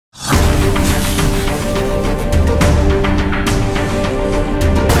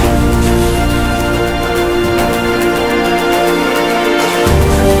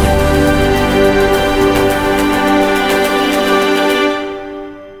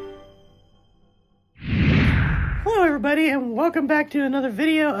everybody, and welcome back to another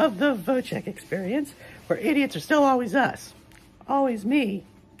video of the Vochek experience, where idiots are still always us. Always me.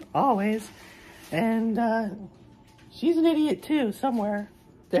 Always. And, she's an idiot too, somewhere.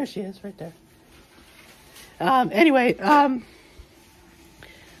 There she is, right there. Anyway,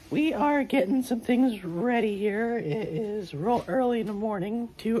 we are getting some things ready here. It is real early in the morning.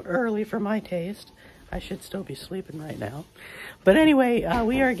 Too early for my taste. I should still be sleeping right now. But anyway,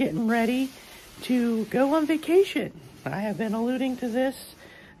 we are getting ready to go on vacation. I have been alluding to this,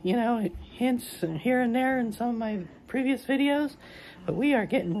 you know, hints here and there in some of my previous videos, but we are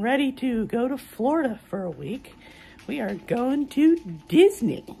getting ready to go to Florida for a week. We are going to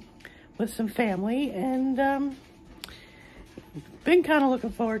Disney with some family, and been kind of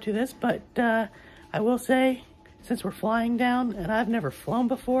looking forward to this, but I will say, since we're flying down and I've never flown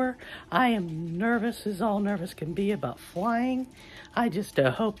before, I am nervous as all nervous can be about flying. I just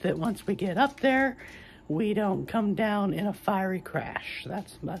hope that once we get up there, we don't come down in a fiery crash.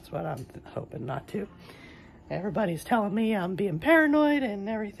 That's what I'm hoping not to. Everybody's telling me I'm being paranoid and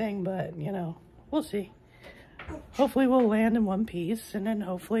everything, but you know, we'll see. Hopefully we'll land in one piece, and then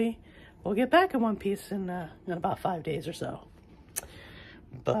hopefully we'll get back in one piece in about 5 days or so.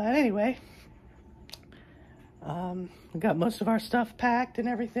 But anyway, we got most of our stuff packed and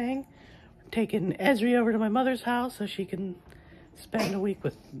everything. We're taking Esri over to my mother's house so she can spend a week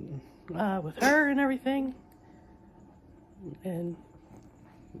with her and everything. And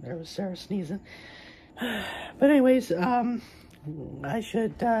there was Sarah sneezing. But anyways, I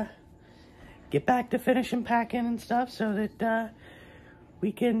should get back to finishing packing and stuff so that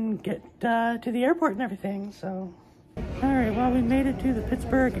we can get to the airport and everything. So, all right, well, we made it to the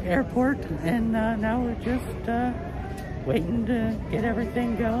Pittsburgh airport, and now we're just waiting to get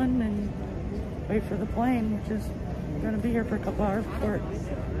everything going and wait for the plane, which is going to be here for a couple hours before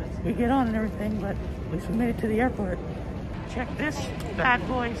we get on and everything, but at least we made it to the airport. Check this bad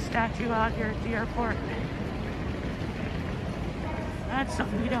boy statue out here at the airport. That's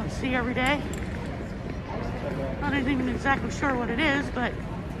something you don't see every day. Not even exactly sure what it is, but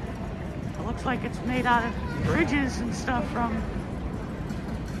it looks like it's made out of bridges and stuff from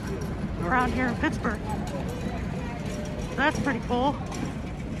around here in Pittsburgh. So that's pretty cool.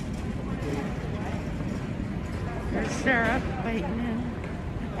 There's Sarah waiting in.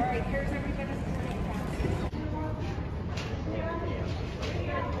 All right, here's everybody's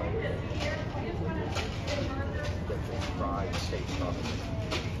fried steak sausage.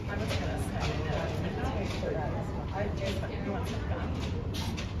 I was gonna say, you want some gum?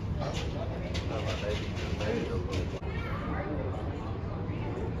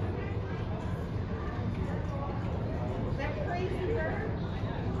 Is that crazy, sir?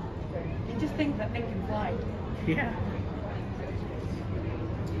 You just think that thing can fly. Yeah.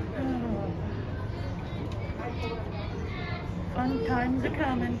 Fun times are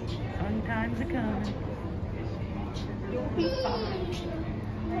coming. Fun times are coming. You'll be fine.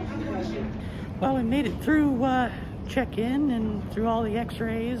 Well, we made it through check-in and through all the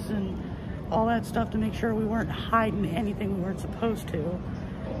x-rays and all that stuff to make sure we weren't hiding anything we weren't supposed to.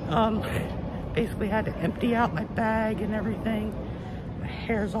 Basically had to empty out my bag and everything. My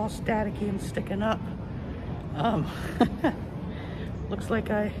hair's all staticky and sticking up. Looks like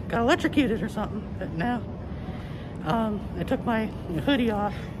I got electrocuted or something, but no. I took my hoodie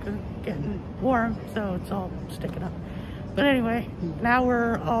off because it's getting warm, so it's all sticking up. But anyway, now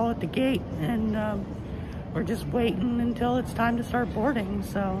we're all at the gate, and we're just waiting until it's time to start boarding.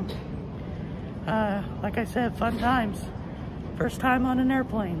 So, like I said, fun times. First time on an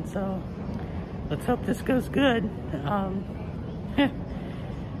airplane, so let's hope this goes good.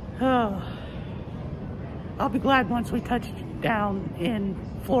 Oh, I'll be glad once we touch down in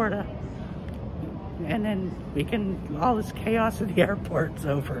Florida, and then we can, all this chaos at the airport's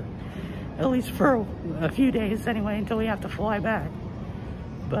over. At least for a few days anyway, until we have to fly back.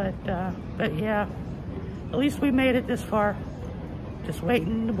 But yeah, at least we made it this far. Just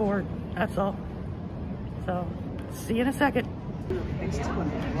waiting to board, that's all. So, see you in a second. What's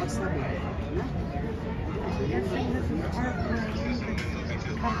that? Guessing this is our plane.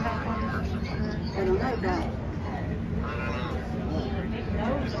 Come back on the I don't like that.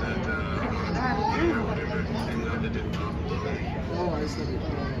 Oh, I see.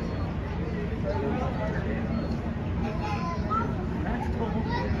 That's cool.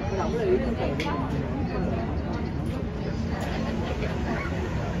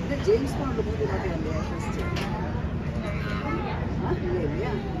 The James Bond movie that they are interested. Huh?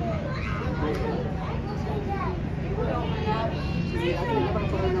 Yeah.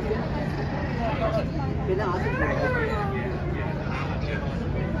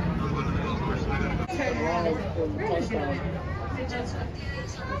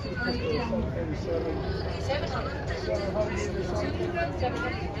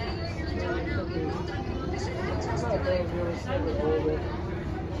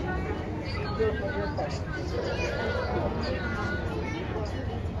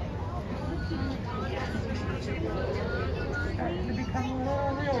 Starting to become a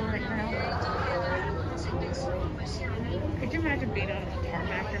little real right now. Could you imagine being on a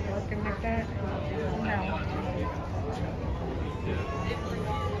tarmac and working like that? No.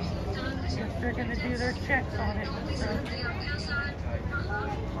 If they're gonna do their checks on it. So.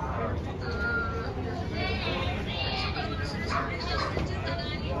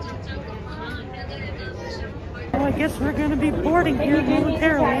 Well, I guess we're gonna be boarding here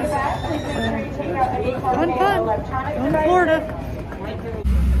momentarily. Fun. Going to Florida.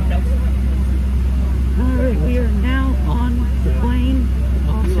 Alright, we are now on the plane,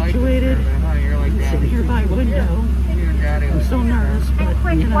 all situated. I'm sitting here by a window. I'm so nervous,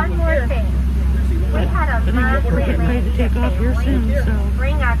 but you know. One more thing. We had a We're getting ready to take off here soon, so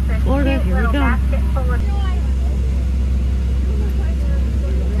Florida, here we go.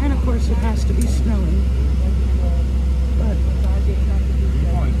 And of course it has to be snowing. But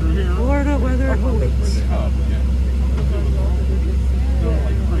Florida weather awaits.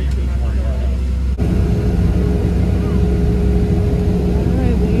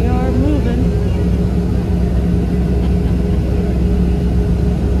 Alright, we are moving.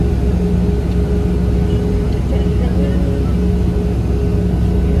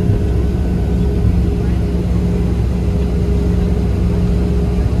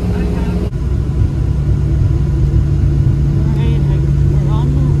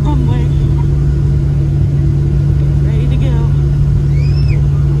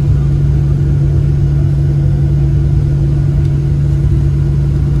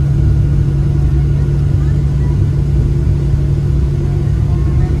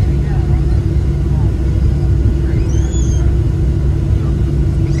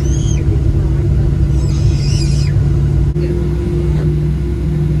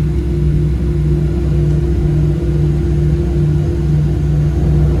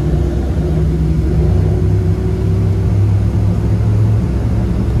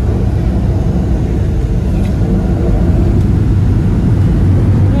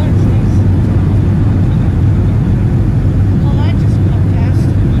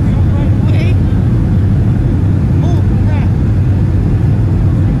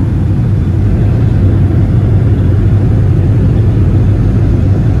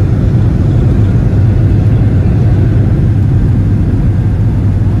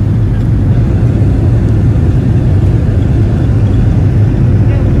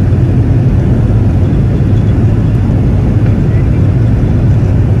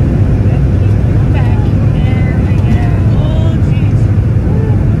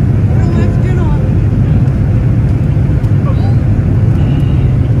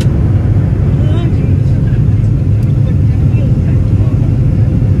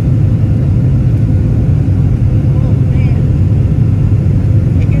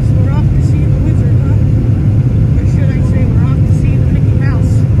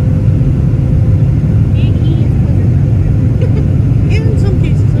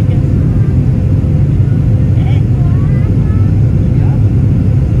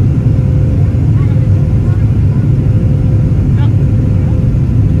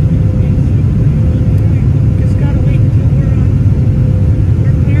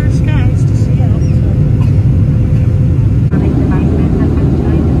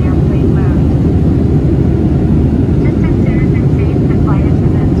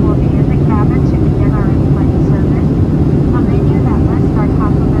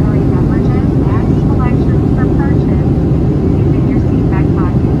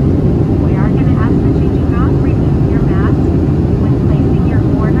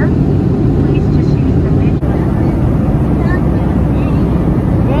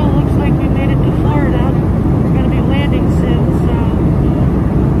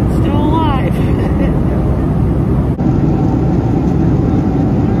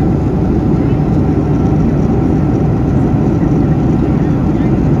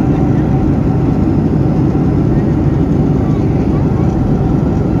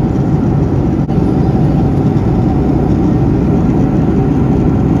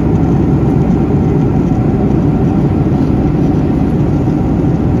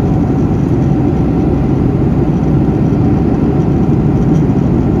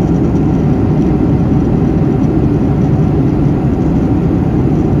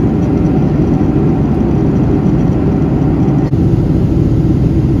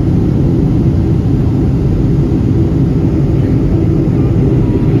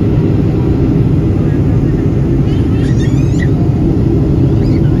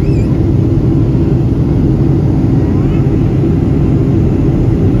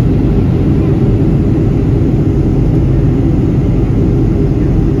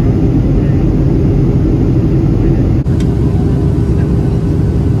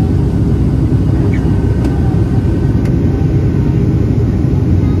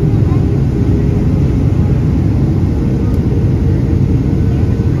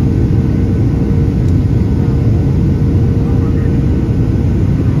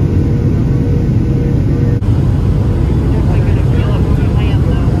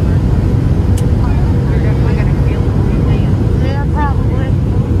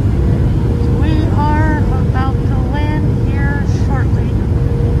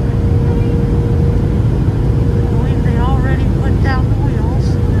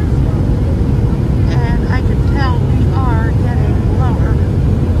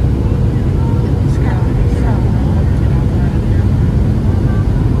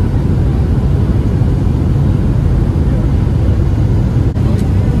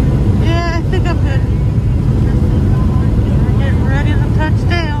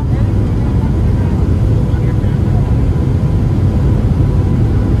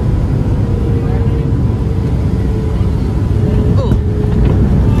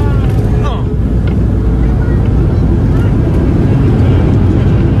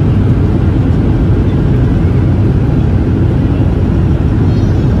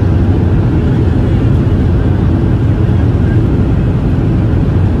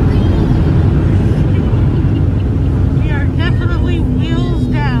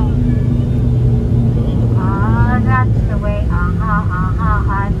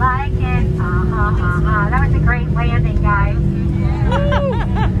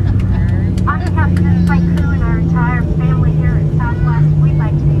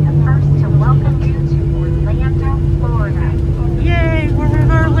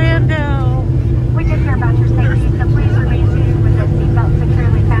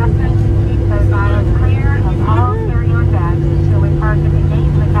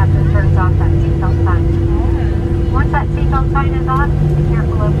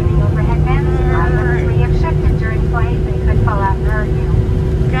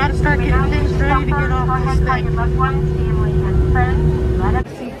 stay. call your loved ones, family, and friends. Let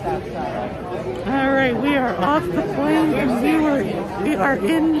us Seats outside. All right, we are off the plane and we are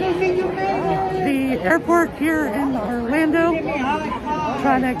in the airport here in Orlando,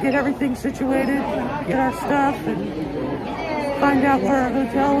 trying to get everything situated, get our stuff, and find out where our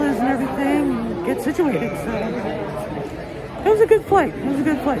hotel is and everything, and get situated. So it was a good flight. It was a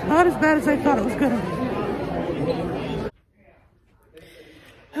good flight. Not as bad as I thought it was going to be.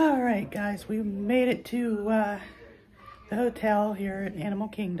 All right, guys, we made it to the hotel here at Animal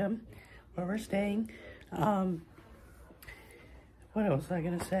Kingdom, where we're staying. What else was I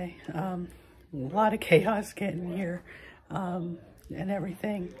gonna say? A lot of chaos getting here and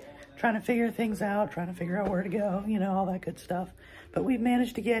everything. Trying to figure things out, trying to figure out where to go, you know, all that good stuff. But we've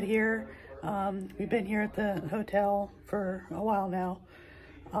managed to get here. We've been here at the hotel for a while now.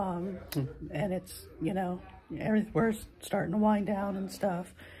 And it's, you know, we're starting to wind down and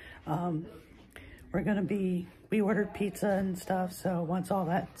stuff. We're gonna be, we ordered pizza and stuff, so once all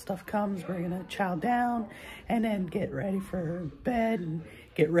that stuff comes, we're gonna chow down and then get ready for bed and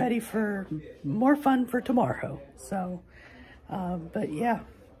get ready for more fun for tomorrow. So, but yeah,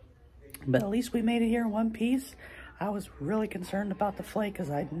 but at least we made it here in one piece. I was really concerned about the flight because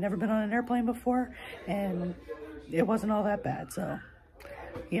I'd never been on an airplane before, and it wasn't all that bad. So,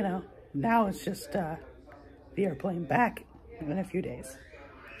 you know, now it's just the airplane back in a few days.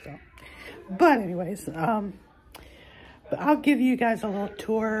 So, but anyways, but I'll give you guys a little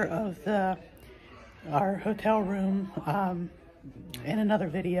tour of our hotel room in another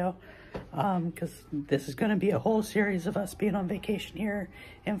video, because this is going to be a whole series of us being on vacation here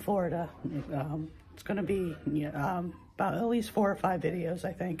in Florida. It's going to be about at least 4 or 5 videos,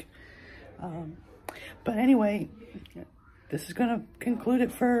 I think. But anyway, this is going to conclude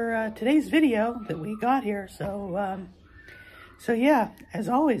it for today's video that we got here. So, so yeah, as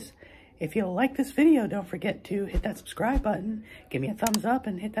always, if you like this video, don't forget to hit that subscribe button, give me a thumbs up,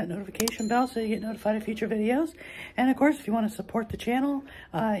 and hit that notification bell so you get notified of future videos. And of course, if you want to support the channel,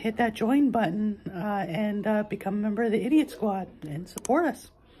 hit that join button and become a member of the Idiot Squad and support us,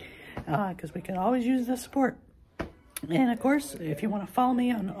 because we can always use the support. And of course, if you want to follow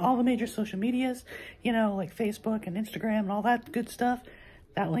me on all the major social medias, you know, like Facebook and Instagram and all that good stuff,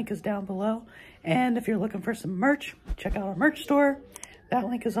 that link is down below. And if you're looking for some merch, check out our merch store. That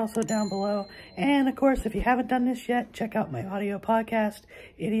link is also down below. And of course, if you haven't done this yet, check out my audio podcast,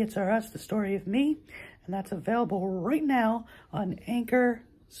 Idiots Are Us, The Story of Me. And that's available right now on Anchor,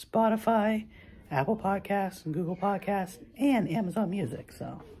 Spotify, Apple Podcasts, and Google Podcasts, and Amazon Music.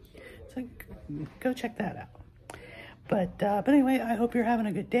 So go check that out. But anyway, I hope you're having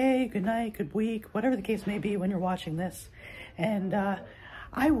a good day, good night, good week, whatever the case may be when you're watching this. And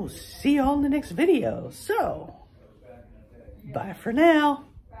I will see you all in the next video. So, bye for now.